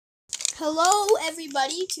Hello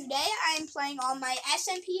everybody, today I am playing on my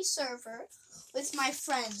SMP server with my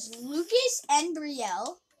friends Lucas and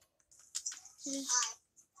Brielle.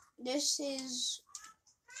 This is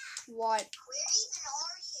what? Where even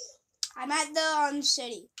are you? I'm at the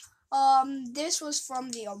city. This was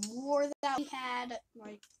from the war that we had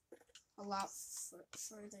like a lot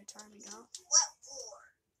further time ago. What war?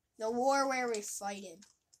 The war where we fighted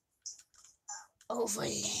over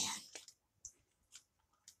land.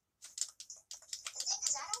 The thing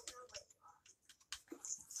is, I don't know where you are.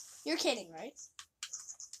 You're kidding, right?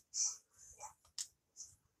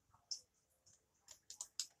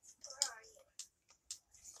 Where are you?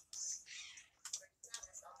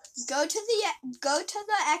 Go to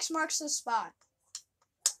the X marks the spot.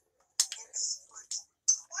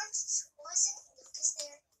 Wasn't Lucas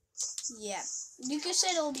there? Yeah. Lucas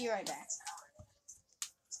said it'll be right back.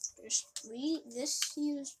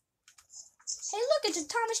 Hey, look, it's a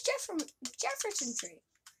Thomas Jefferson tree.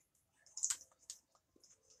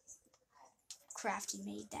 Crafty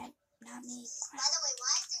made that, not me. By the way,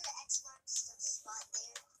 why is there an X marks the spot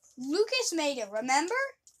there? Lucas made it, remember?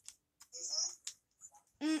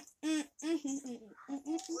 Where are you at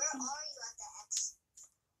the X?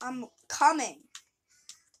 I'm coming.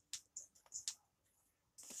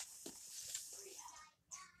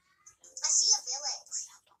 I see a village.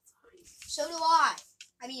 So do I.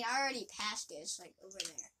 I mean, I already passed it. It's like over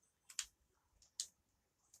there.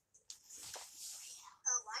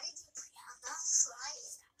 Why did you? I'm not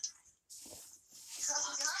flying. I'm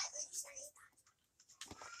not in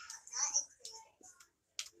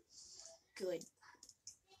creative. Good.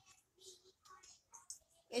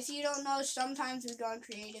 If you don't know, sometimes we go on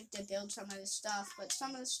creative to build some of the stuff, but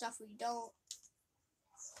some of the stuff we don't.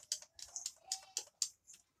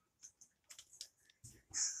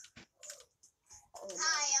 Oh, no.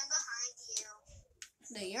 Hi, I'm behind you.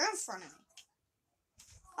 No, you're in front of me.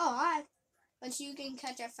 Oh, hi. But you can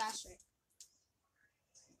catch up faster.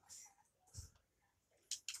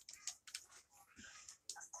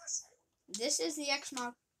 Of course. This is the X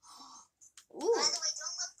mark. Ooh. By the way,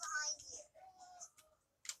 don't look behind you.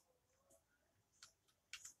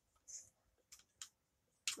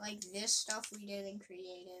 Like this stuff we did in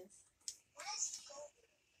creative. What is gold?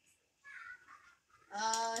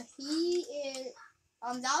 He is.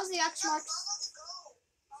 That was the X mark. Follow the gold.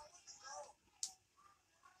 Follow the gold.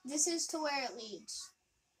 This is to where it leads.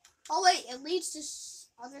 Oh wait, it leads to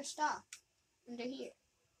other stuff under here.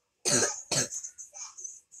 And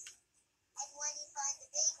when you find the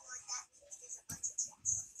big one, that means there's a bunch of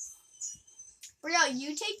chests. Brio,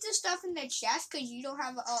 you take the stuff in the chest because you don't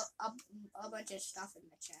have a bunch of stuff in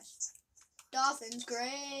the chest. Dolphins,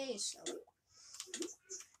 grace. Oh.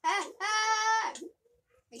 Ah, ah!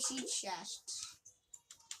 I see chests.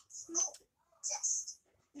 Oh, chest.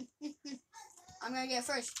 I'm gonna get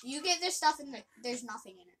first. You get this stuff in there. There's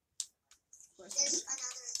nothing in it. There's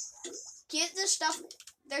another chest. Get the stuff.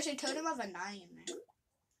 There's a totem of a 9 in there.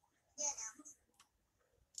 Yeah, now.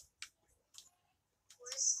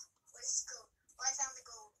 Where's gold? Oh, I found the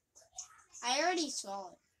gold. I already saw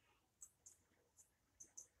it.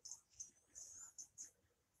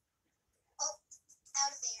 Oh,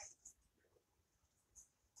 out of there.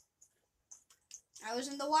 I was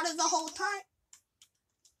in the water the whole time.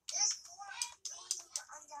 There's more.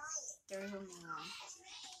 I'm dying. There's only one.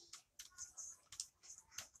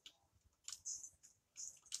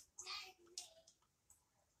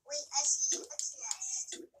 Wait, I see a chest.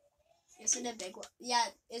 Is it a big one?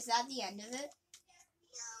 Yeah, is that the end of it?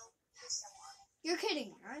 No, there's some more. You're kidding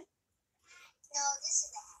me, right? No, this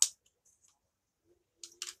is the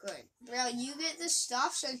Good. Bro, you get the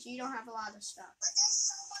stuff since you don't have a lot of stuff. But there's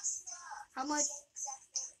so much stuff. How much? Same exact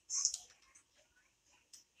thing.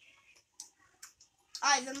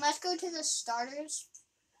 Alright, then let's go to the starters.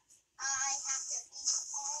 I have to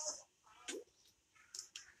beat all.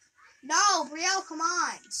 No, Brielle, come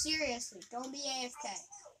on. Seriously, don't be AFK.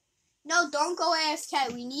 No, don't go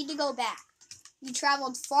AFK. We need to go back. You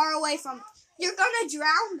traveled far away from... You're gonna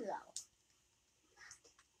drown, though.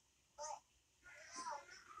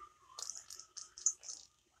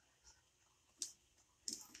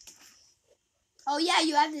 Oh, yeah,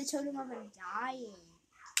 you have the totem of a dying.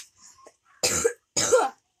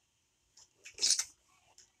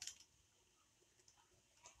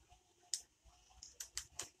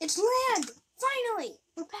 It's land! Finally!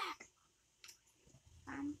 We're back!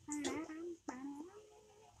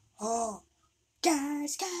 Oh!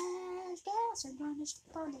 Gas, gas, gas! I'm gonna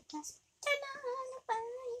step on the gas. Turn on the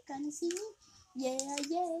fire, you're gonna see me. Yeah, yeah,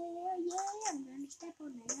 yeah! I'm gonna step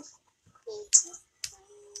on the gas.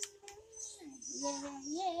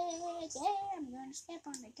 I'm gonna step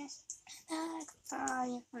on the gas.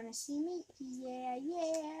 You wanna see me? Yeah,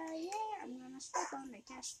 I'm gonna step on the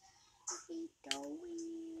gas.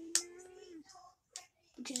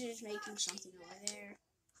 Because it's making something over there.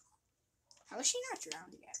 How is she not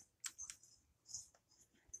drowned yet?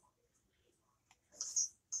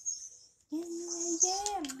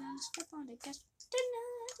 Yeah, I'm gonna step on the gas.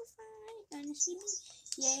 Gonna see me?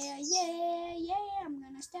 Yeah, I'm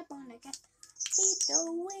gonna step on the gas. Beat the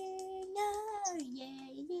winner. Yeah.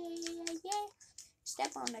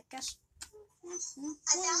 Step on the gas. I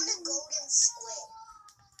found a golden squid.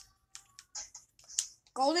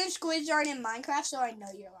 Golden squids aren't in Minecraft, so I know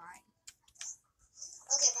you're lying.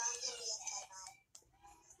 Okay, but I'm gonna get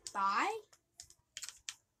Bye?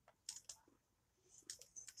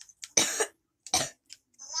 I'm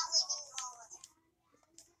not leaving all of it.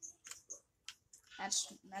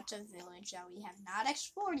 That's a village that we have not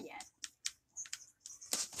explored yet.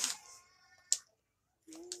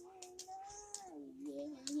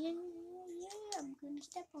 Yeah, I'm gonna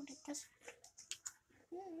step on the gas.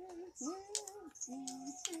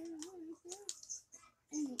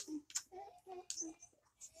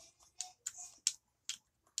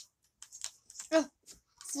 Oh,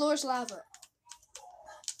 floor's lava.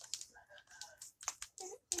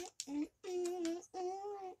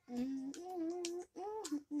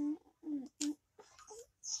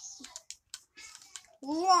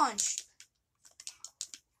 Launch.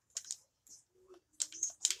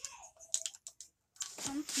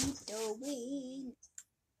 Complete the win.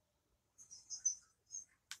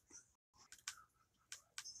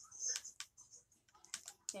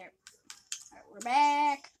 There. Alright, we're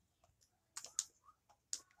back.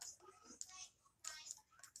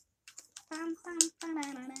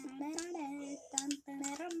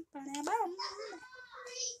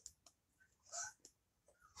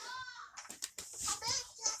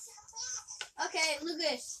 Okay,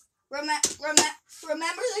 Lucas.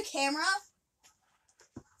 Remember the camera?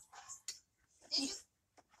 Did you?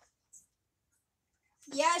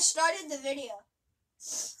 Yeah, I started the video.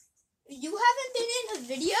 You haven't been in a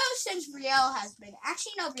video since Brielle has been.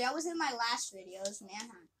 Actually, no, Brielle was in my last video. It was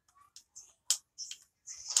Manhunt.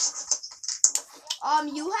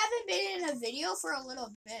 You haven't been in a video for a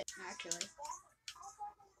little bit, actually.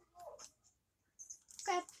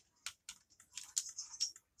 Okay.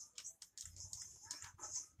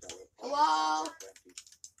 Hello?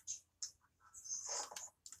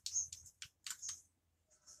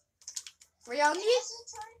 Brielle, It's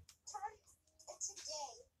a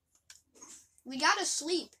day. we gotta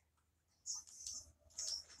sleep.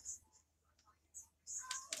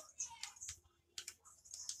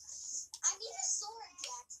 I need a sword,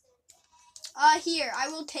 Jackson. Here, I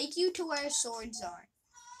will take you to where swords are.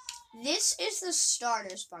 This is the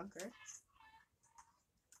starter's bunker.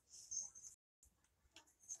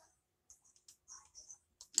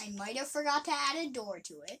 I might have forgot to add a door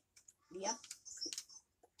to it. Yep.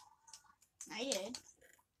 I did.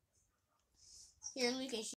 Here,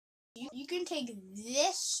 Lucas, you can take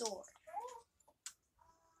this sword.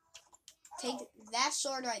 Take that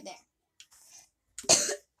sword right there.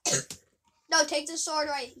 No, take the sword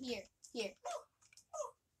right here. Here.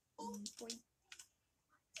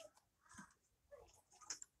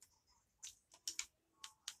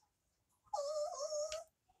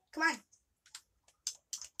 Come on.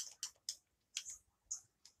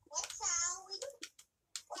 What shall we do?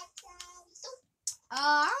 What shall we do?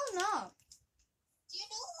 I don't know. Do you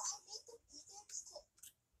know I made the beacons to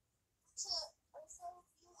so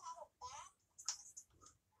you have a map?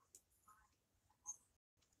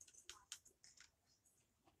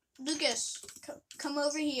 Lucas, come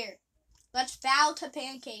over here. Let's bow to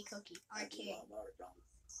Pancake Cookie, our king.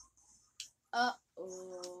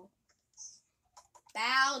 Uh-oh.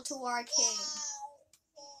 Bow to our king.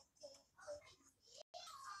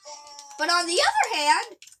 But on the other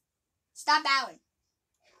hand, stop bowing.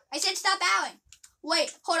 I said stop bowing.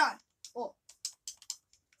 Wait, hold on. Oh.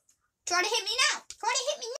 Try to hit me now. Try to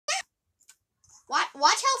hit me now.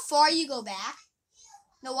 Watch how far you go back.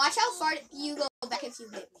 No, watch how far you go back if you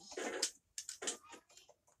hit me.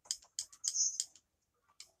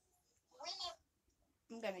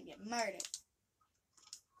 I'm gonna get murdered.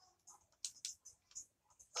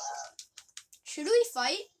 Should we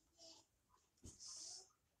fight?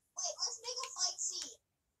 Wait, let's make a fight scene.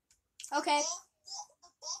 Okay. The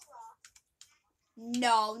bedrock.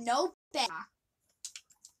 No bedrock.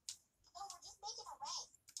 No, we're just making a rank.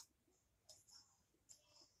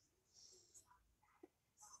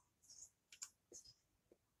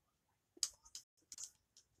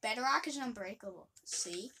 Bedrock is unbreakable.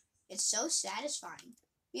 See? It's so satisfying.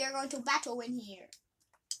 We are going to battle in here.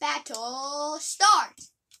 Battle start.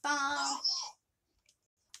 Bum.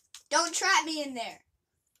 Don't trap me in there.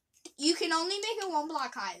 You can only make it 1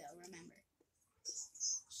 block high, though, remember.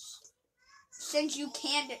 Since you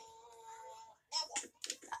can't...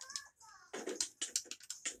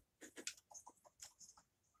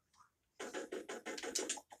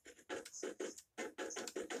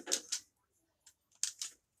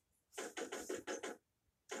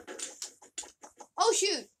 Oh,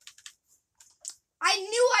 shoot. I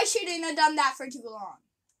knew I shouldn't have done that for too long.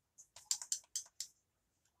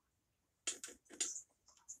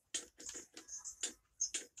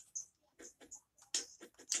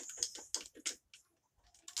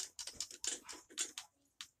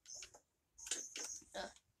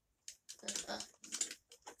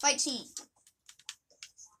 Fight scene.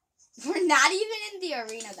 We're not even in the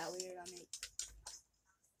arena that we were gonna make.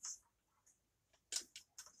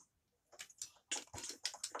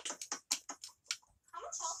 How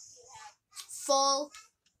much health do you have? Full.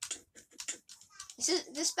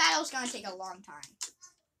 This battle's gonna take a long time.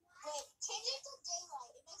 Wait, change it to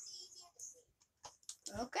daylight. It makes it easier to see.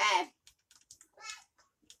 Okay.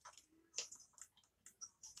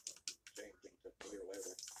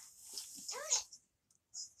 Turn it.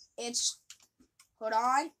 It's. Hold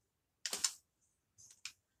on.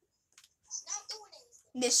 It's not doing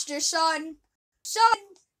anything. Mr. Sun. Sun.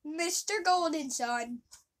 Mr. Golden Sun.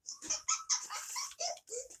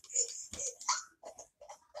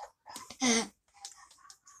 Quick,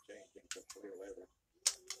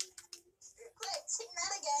 sing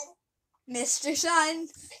that again. Mr. Sun.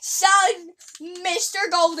 Sun.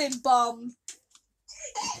 Mr. Golden Bum.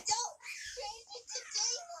 Hey, don't change it to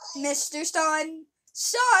daylight. Mr. Sun.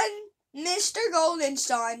 Sun. Mr. Golden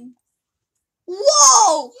Sun.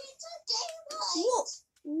 Whoa! Change it to daylight. Whoa.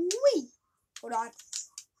 Wait. Hold on.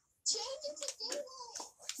 Change it to daylight.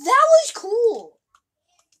 That was cool.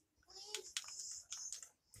 Please.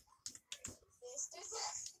 Mr.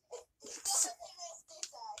 Sun. Mr.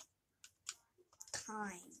 Sun.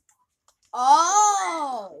 Time.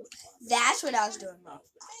 Oh, that's what I was doing wrong.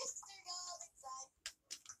 Mr. Golden Sun.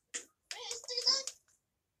 Mr. Sun.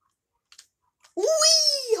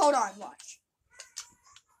 Wee! Hold on, watch.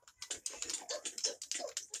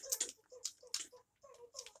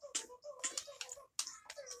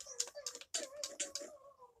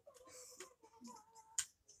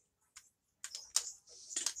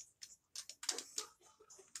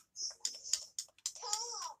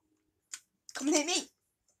 Come hit me.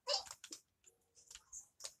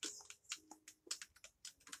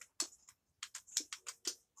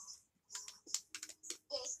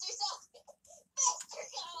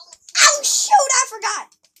 Oh shoot! I forgot.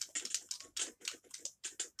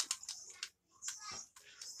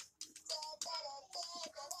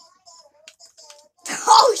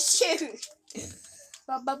 Oh shoot!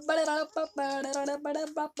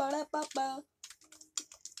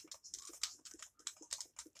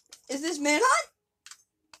 Is this manhunt?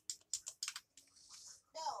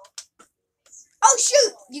 No. Oh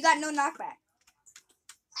shoot! You got no knockback.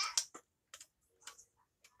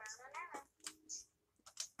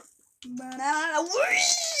 Banana.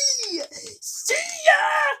 Whee! See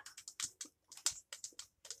ya!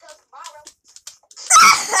 Tomorrow.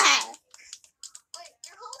 Wait,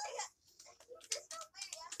 you're holding it. There's no way.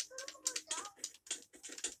 I'm putting it down.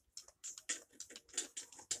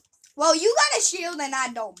 Well, you got a shield and I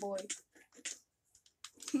don't, boy.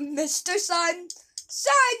 Mr. Sun,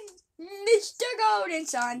 Sun, Mr. Golden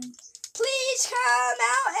Sun, please come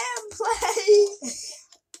out and play.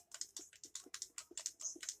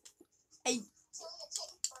 Hey. Killing a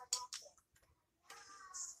chicken for a napkin.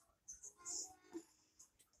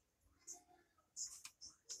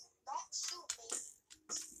 Don't shoot me.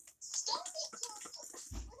 Stop it,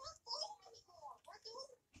 Joseph. We're not playing anymore. We're doing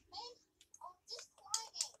just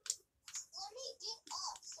climbing. Let me get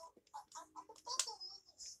up. So I'm about to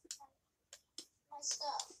lose my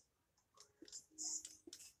stuff.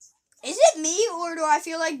 Is it me or do I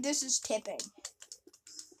feel like this is tipping?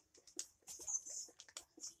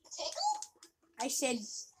 Tickle? I said,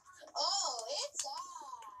 Oh, it's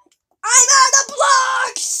on. I'm out of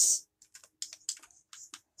blocks!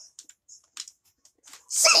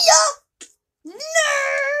 See ya!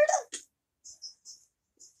 Nerd!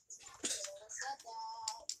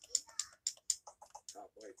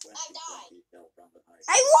 I died.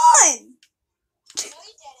 I won! No, you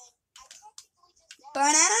didn't. I technically just died.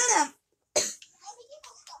 Banana. Let me get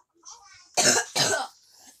my stuff.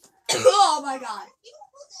 Oh my god.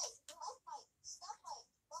 Beautiful day. Love my stuff, my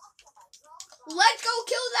box, my drone. Let's go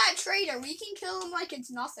kill that traitor. We can kill him like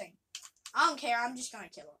it's nothing. I don't care. I'm just gonna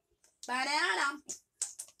kill him. Banana.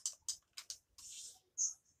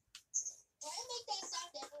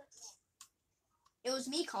 It was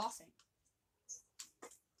me coughing.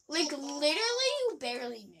 Like, literally, you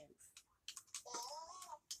barely move.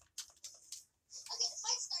 Okay, the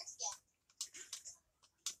fight starts again.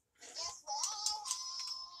 Guess what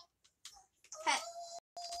I Hey. have?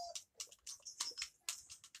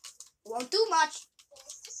 Won't do much.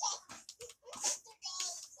 Mr.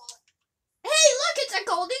 Golden Sun. Hey, look, it's a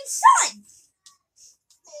golden sun.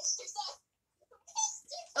 Mr. Sun.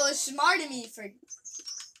 It was smart of me for...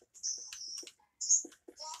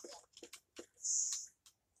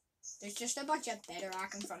 There's just a bunch of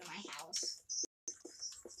bedrock in front of my house.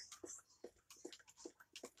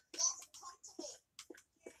 Jackson, come to me.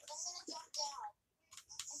 I'm gonna jump down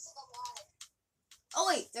into the water. Oh,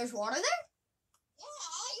 wait, there's water there? Yeah,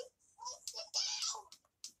 you sit down.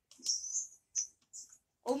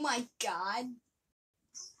 Oh my god.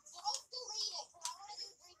 Don't delete it, because I want to do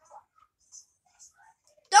 3 parts.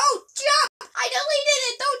 Don't jump! I deleted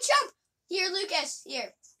it! Don't jump! Here, Lucas.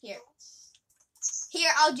 Here.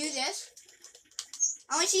 Here, I'll do this.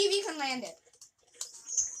 I want to see if you can land it.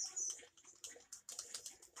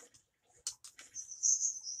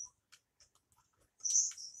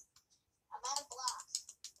 I'm out of blocks.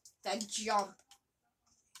 Then jump.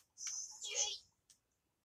 Yay.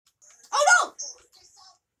 Oh no! Mr.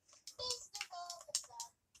 Sun. Mr. Golden Sun.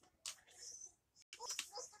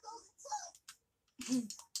 Mr. Golden Sun.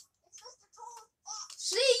 It's Mr. Golden Sun.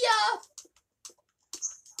 See ya!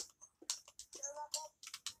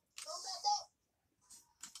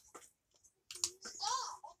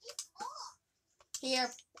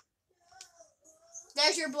 Here.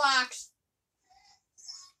 There's your blocks.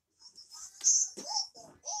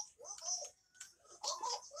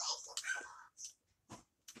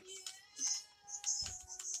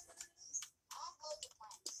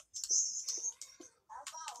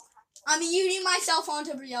 I'm muting myself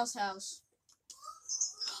onto Brielle's house.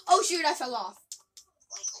 Oh shoot, I fell off.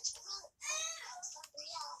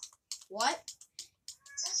 What?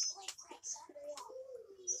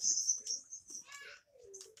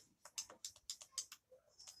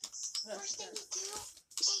 First thing you do,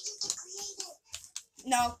 change it to creative.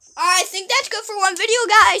 No. I think that's good for one video,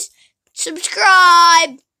 guys.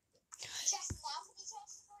 Subscribe. Just now, can you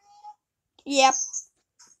change to creative? Yep.